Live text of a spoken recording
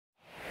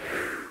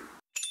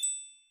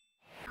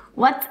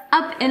What's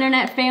up,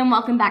 internet fam?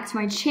 Welcome back to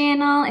my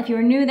channel. If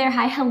you're new there,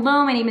 hi,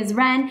 hello, my name is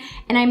Ren,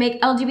 and I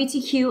make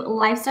LGBTQ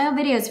lifestyle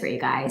videos for you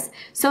guys.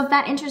 So if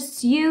that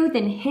interests you,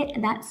 then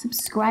hit that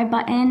subscribe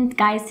button.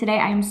 Guys, today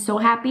I am so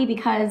happy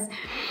because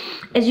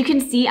as you can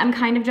see, I'm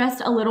kind of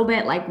dressed a little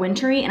bit like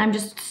wintry, and I'm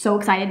just so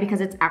excited because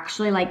it's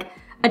actually like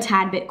a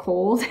tad bit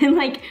cold. And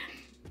like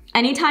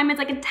anytime it's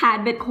like a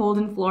tad bit cold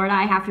in Florida,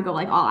 I have to go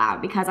like all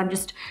out because I'm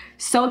just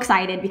so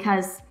excited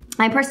because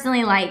I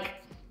personally like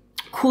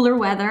cooler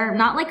weather,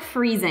 not like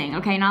freezing,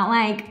 okay? Not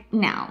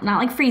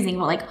like freezing,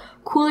 but like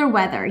cooler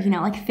weather, you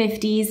know, like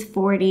 50s,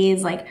 40s,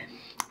 like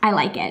I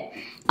like it.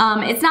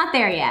 It's not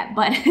there yet,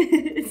 but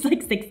it's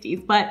like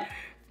 60s, but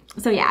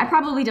so yeah, I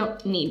probably don't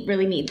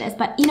really need this,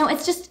 but you know,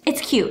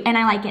 it's cute and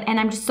I like it. And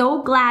I'm just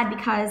so glad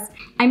because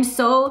I'm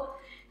so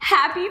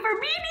happy for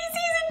beanie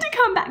season to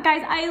come back.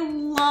 Guys, I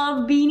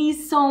love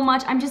beanies so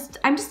much. I'm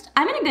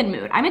in a good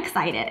mood. I'm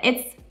excited.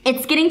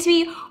 It's getting to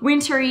be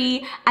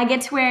wintry. I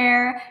get to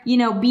wear, you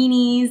know,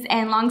 beanies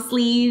and long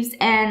sleeves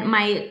and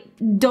my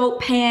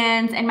dope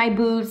pants and my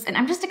boots, and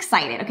I'm just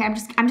excited, okay? I'm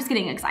just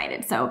getting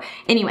excited. So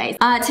anyways,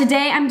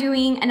 today I'm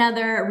doing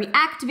another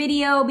react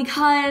video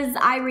because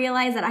I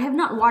realized that I have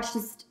not watched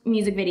this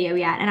music video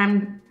yet and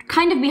I'm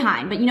kind of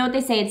behind, but you know what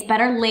they say, it's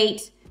better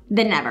late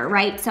than never,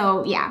 right?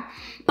 So yeah,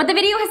 but the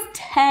video has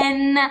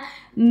 10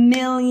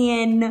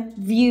 million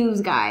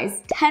views,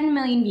 guys, 10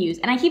 million views.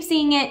 And I keep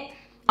seeing it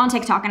on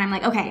TikTok and I'm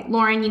like, okay,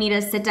 Lauren, you need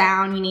to sit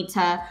down, you need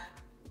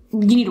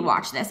to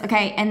watch this,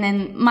 okay? And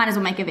then might as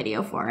well make a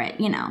video for it,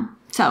 you know?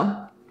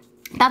 So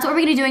that's what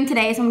we're gonna be doing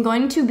today. So I'm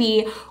going to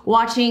be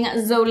watching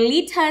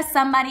Zolita'S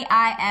Somebody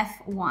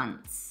IF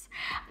Once.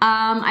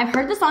 I've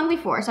heard the song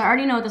before, so I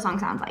already know what the song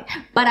sounds like,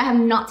 but I have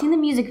not seen the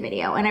music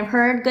video and I've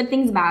heard good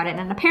things about it,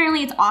 and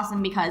apparently it's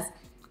awesome because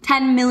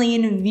 10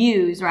 million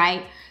views,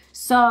 right?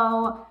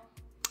 So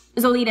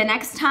Zolita,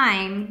 next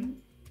time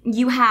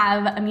you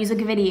have a music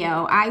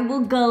video, I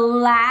will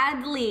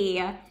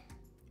gladly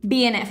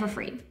be in it for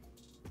free.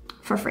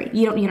 For free.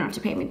 You don't have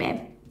to pay me, babe.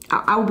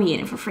 I'll be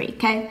in it for free,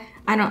 okay?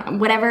 I don't,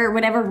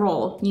 whatever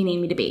role you need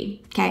me to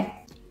be,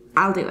 okay?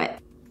 I'll do it.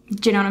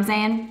 Do you know what I'm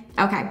saying?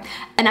 Okay,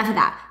 enough of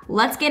that.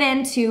 Let's get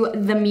into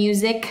the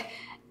music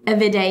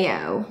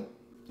video.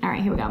 All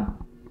right, here we go.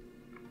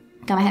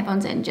 Got my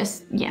headphones in,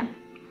 yeah.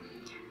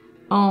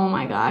 Oh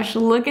my gosh,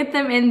 look at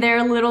them in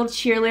their little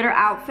cheerleader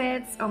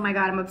outfits. Oh my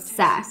God, I'm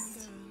obsessed.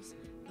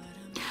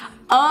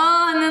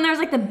 Oh, and then there's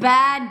like the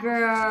bad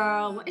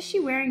girl. What is she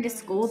wearing to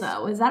school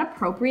though? Is that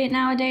appropriate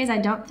nowadays? I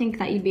don't think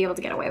that you'd be able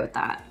to get away with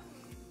that.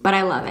 But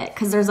I love it,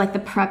 because there's like the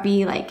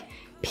preppy, like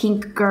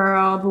pink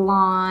girl,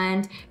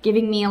 blonde,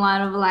 giving me a lot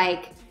of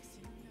like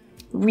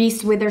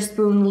Reese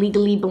Witherspoon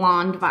Legally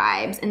Blonde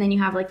vibes. And then you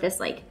have like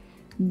this like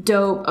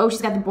dope, oh,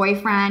 she's got the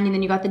boyfriend, and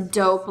then you got the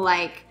dope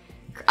like,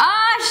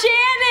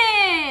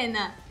 Shannon!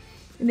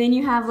 And then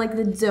you have like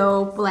the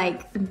dope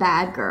like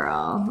bad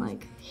girl,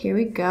 like, here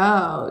we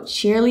go,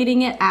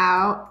 cheerleading it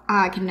out.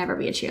 I can never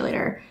be a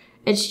cheerleader.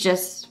 It's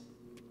just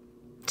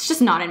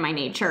not in my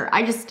nature.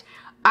 I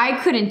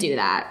couldn't do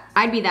that.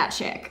 I'd be that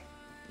chick.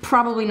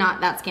 Probably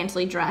not that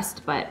scantily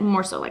dressed, but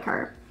more so like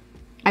her.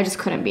 I just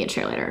couldn't be a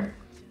cheerleader.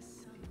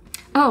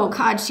 Oh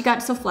God, she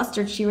got so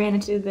flustered she ran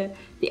into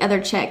the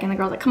other chick, and the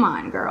girl's like, come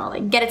on girl,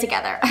 like get it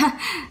together.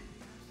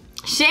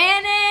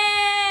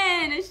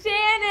 Shannon!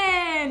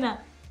 Shannon!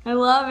 I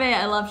love it,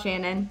 I love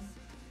Shannon.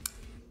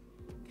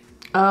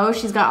 Oh,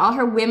 she's got all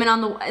her women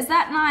on the, is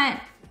that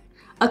not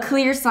a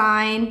clear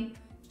sign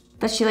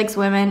that she likes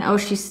women? Oh,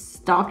 she's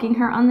stalking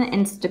her on the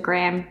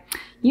Instagram.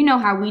 You know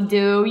how we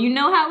do. You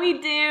know how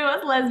we do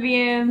as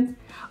lesbians.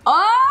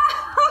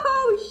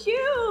 Oh,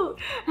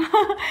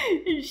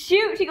 shoot.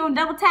 Shoot, she gonna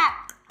double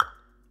tap.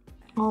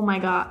 Oh my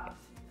God.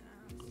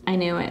 I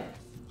knew it.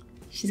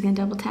 She's gonna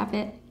double tap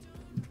it.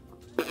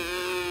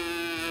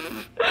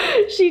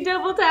 She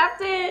double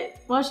tapped it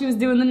while she was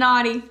doing the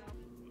naughty.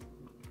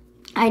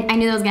 I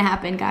knew that was gonna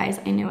happen, guys.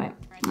 I knew it.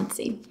 Let's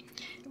see.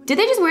 Did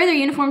they just wear their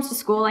uniforms to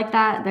school like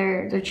that?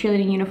 Their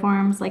cheerleading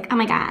uniforms? Like, oh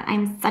my God,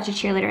 I'm such a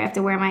cheerleader. I have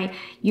to wear my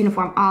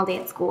uniform all day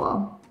at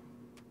school.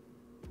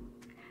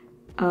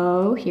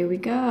 Oh, here we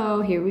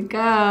go. Here we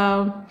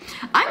go.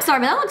 I'm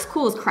sorry, but that looks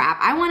cool as crap.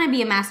 I want to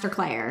be a master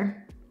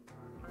clayer.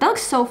 That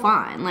looks so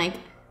fun. Like,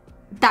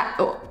 that,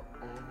 oh.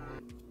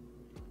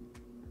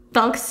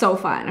 That looks so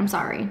fun. I'm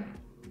sorry.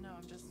 No,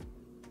 I'm just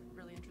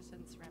really interested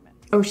in ceramics.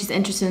 Oh, she's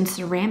interested in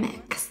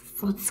ceramics.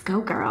 Let's go,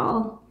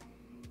 girl.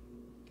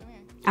 Come here.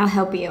 I'll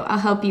help you. I'll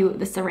help you with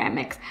the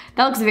ceramics.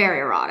 That looks very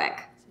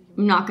erotic.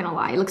 I'm not gonna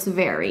lie. It looks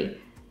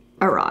very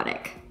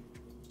erotic.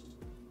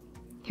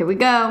 Here we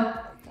go.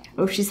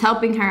 Oh, she's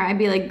helping her. I'd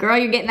be like, girl,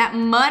 you're getting that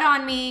mud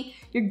on me.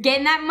 You're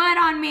getting that mud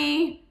on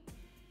me.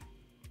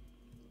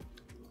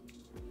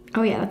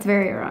 Oh yeah, that's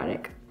very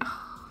erotic.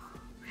 Oh.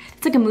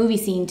 It's like a movie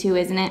scene too,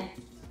 isn't it?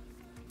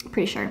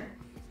 Pretty sure.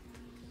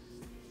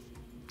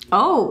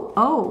 Oh,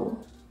 oh.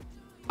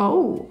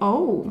 Oh,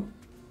 oh.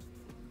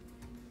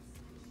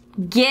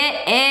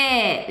 Get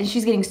it. And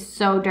she's getting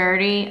so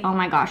dirty. Oh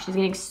my gosh, she's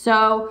getting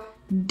so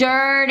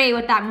dirty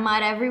with that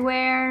mud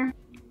everywhere.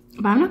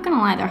 But I'm not gonna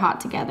lie, they're hot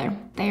together.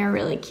 They are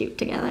really cute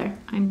together.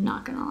 I'm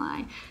not gonna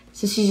lie.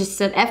 So she just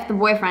said F the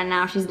boyfriend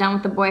now. She's done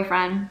with the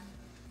boyfriend.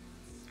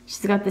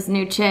 She's got this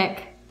new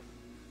chick.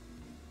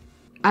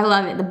 I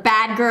love it. The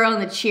bad girl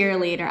and the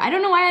cheerleader. I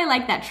don't know why I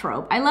like that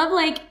trope. I love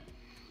like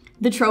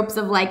the tropes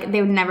of like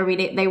they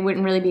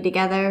wouldn't really be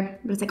together,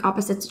 but it's like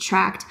opposites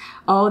attract.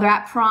 Oh, they're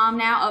at prom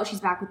now. Oh,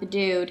 she's back with the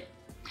dude.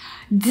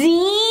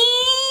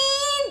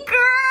 Dean,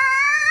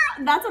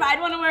 girl, that's what I'd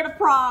want to wear to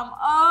prom.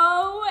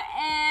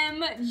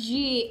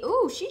 OMG.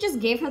 Ooh, she just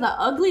gave her the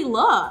ugly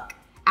look.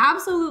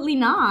 Absolutely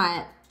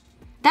not.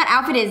 That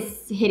outfit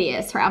is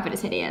hideous. Her outfit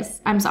is hideous.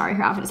 I'm sorry,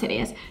 her outfit is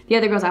hideous. The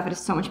other girl's outfit is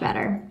so much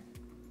better.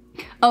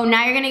 Oh,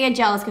 now you're gonna get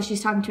jealous because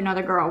she's talking to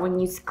another girl when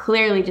you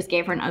clearly just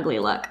gave her an ugly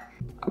look.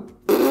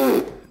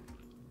 Oh,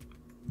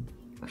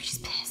 she's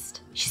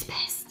pissed. She's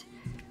pissed.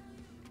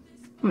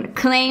 I'm gonna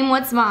claim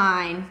what's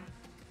mine.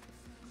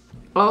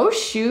 Oh,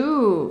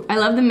 shoot. I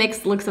love the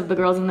mixed looks of the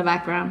girls in the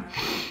background.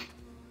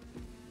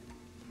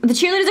 The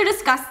cheerleaders are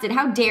disgusted.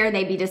 How dare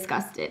they be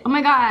disgusted? Oh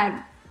my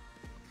God.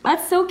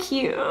 That's so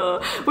cute.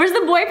 Where's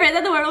the boyfriend? Is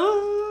that the word?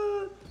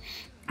 Oh,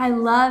 I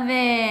love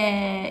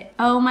it.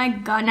 Oh my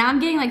God. Now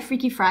I'm getting like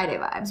Freaky Friday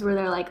vibes where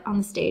they're like on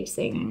the stage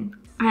singing.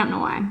 I don't know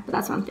why, but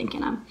that's what I'm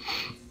thinking of.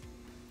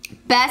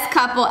 Best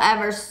couple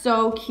ever.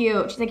 So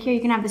cute. She's like, here,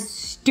 you can have this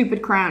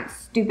stupid crown.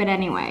 Stupid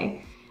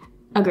anyway.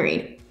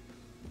 Agreed.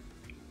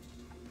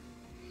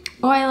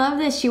 Oh, I love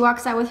this. She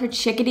walks out with her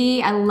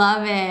chickadee. I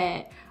love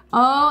it.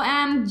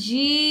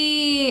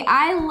 OMG.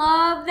 I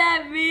love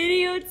that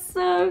video. It's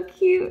so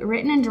cute.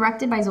 Written and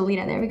directed by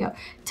Zolita. There we go.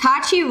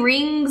 Tachi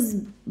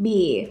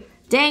Ringsby.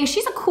 Dang,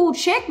 she's a cool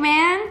chick,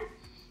 man.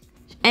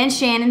 And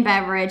Shannon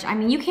Beveridge. I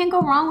mean, you can't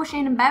go wrong with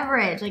Shannon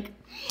Beveridge. Like,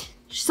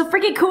 she's so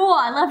freaking cool.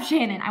 I love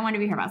Shannon. I want to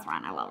be her best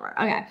friend. I love her.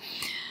 Okay.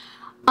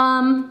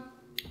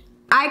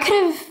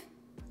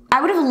 I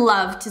would have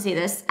loved to see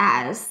this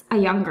as a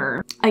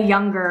younger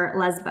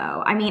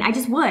lesbo. I mean, I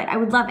just would. I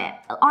would love it.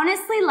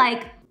 Honestly,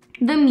 like,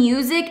 the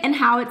music and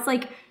how it's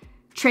like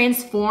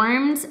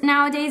transformed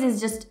nowadays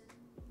is just,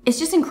 it's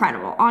just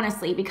incredible,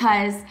 honestly,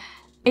 because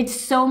it's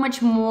so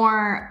much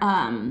more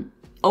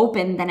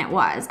open than it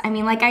was. I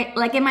mean, like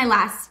in my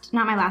last,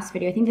 not my last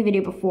video, I think the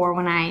video before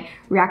when I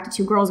reacted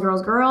to Girls,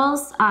 Girls,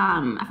 Girls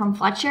from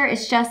Fletcher,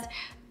 it's just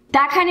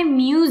that kind of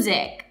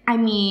music. I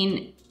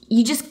mean,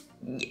 you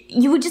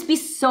would just be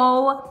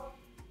so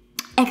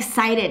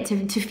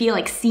excited to feel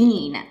like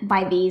seen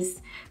by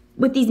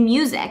with these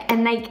music.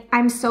 And like,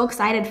 I'm so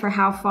excited for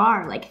how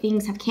far like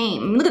things have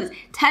came. I mean, look at this,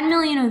 10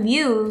 million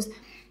views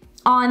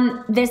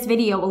on this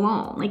video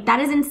alone. Like that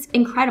is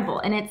incredible.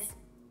 And it's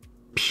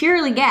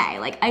purely gay.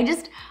 Like I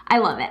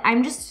love it.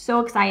 I'm just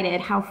so excited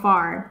how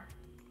far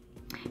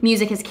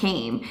music has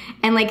came.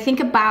 And like, think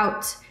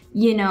about,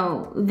 you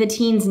know, the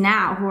teens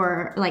now who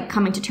are like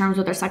coming to terms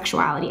with their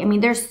sexuality. I mean,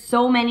 there's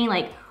so many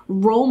like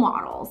role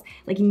models,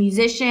 like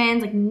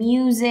musicians, like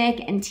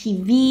music and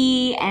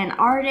TV and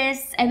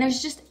artists, and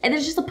there's just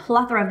a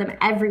plethora of them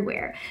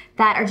everywhere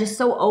that are just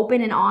so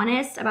open and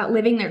honest about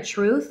living their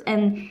truth.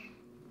 And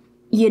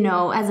you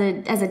know, as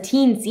a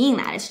teen seeing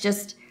that, it's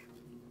just,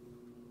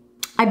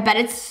 I bet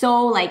it's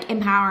so like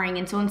empowering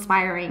and so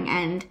inspiring,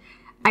 and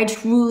I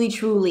truly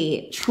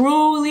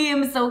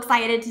am so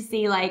excited to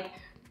see like,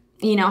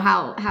 you know,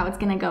 how it's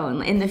gonna go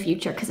in the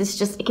future, because it's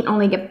just, it can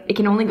only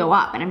go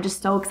up, and I'm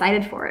just so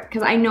excited for it,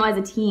 because I know as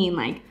a teen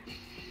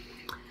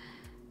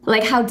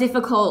like how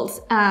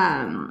difficult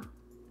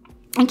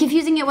and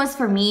confusing it was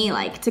for me,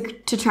 like to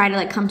try to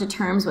like come to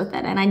terms with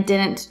it, and I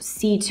didn't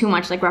see too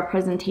much like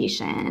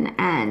representation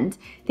and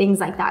things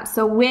like that.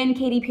 So when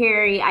Katy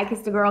Perry, I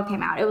Kissed a Girl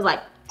came out, it was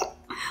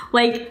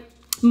like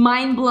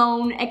mind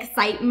blown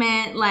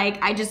excitement. Like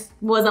I just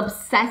was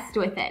obsessed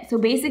with it. So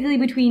basically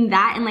between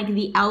that and like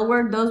the L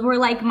Word, those were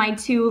like my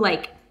two,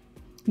 like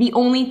the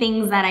only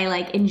things that I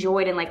like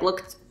enjoyed and like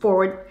looked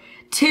forward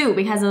to,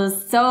 because it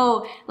was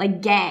so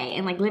like gay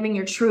and like living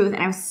your truth,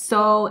 and I was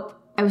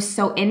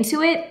so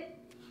into it.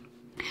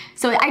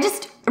 So I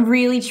just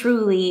really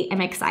truly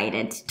am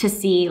excited to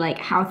see like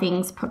how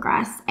things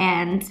progress.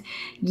 And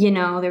you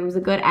know, there was a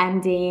good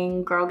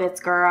ending, girl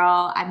gets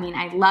girl. I mean,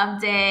 I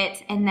loved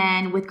it. And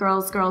then with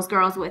Girls, Girls,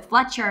 Girls with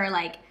Fletcher,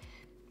 like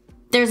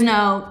there's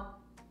no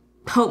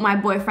hope my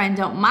boyfriend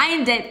don't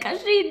mind it,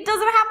 because she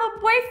doesn't have a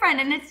boyfriend.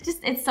 And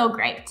it's so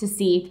great to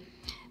see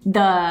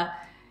the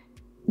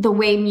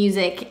way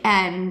music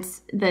and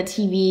the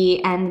TV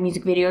and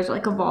music videos are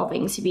like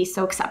evolving to be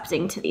so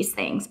accepting to these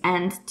things,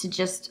 and to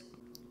just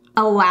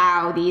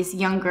allow the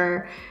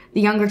younger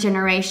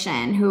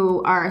generation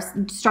who are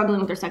struggling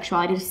with their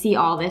sexuality to see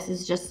all this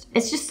is just,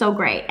 it's just so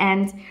great.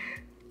 And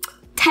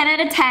 10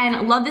 out of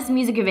 10, love this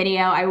music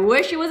video. I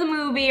wish it was a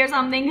movie or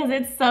something, because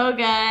it's so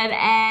good.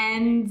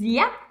 And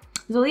yeah,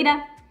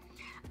 Zolita,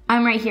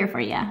 I'm right here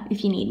for you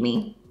if you need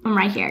me. I'm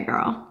right here,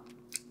 girl.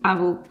 I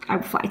will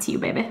fly to you,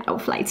 baby. I will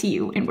fly to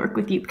you and work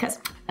with you because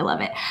I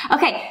love it.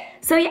 Okay,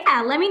 So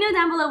yeah, let me know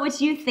down below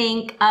what you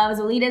think of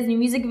Zolita'S new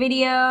music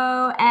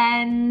video,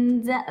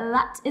 and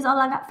that is all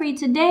I got for you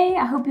today.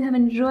 I hope you have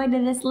enjoyed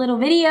this little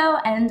video,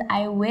 and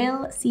I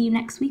will see you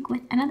next week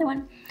with another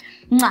one.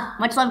 Mwah!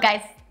 Much love,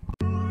 guys.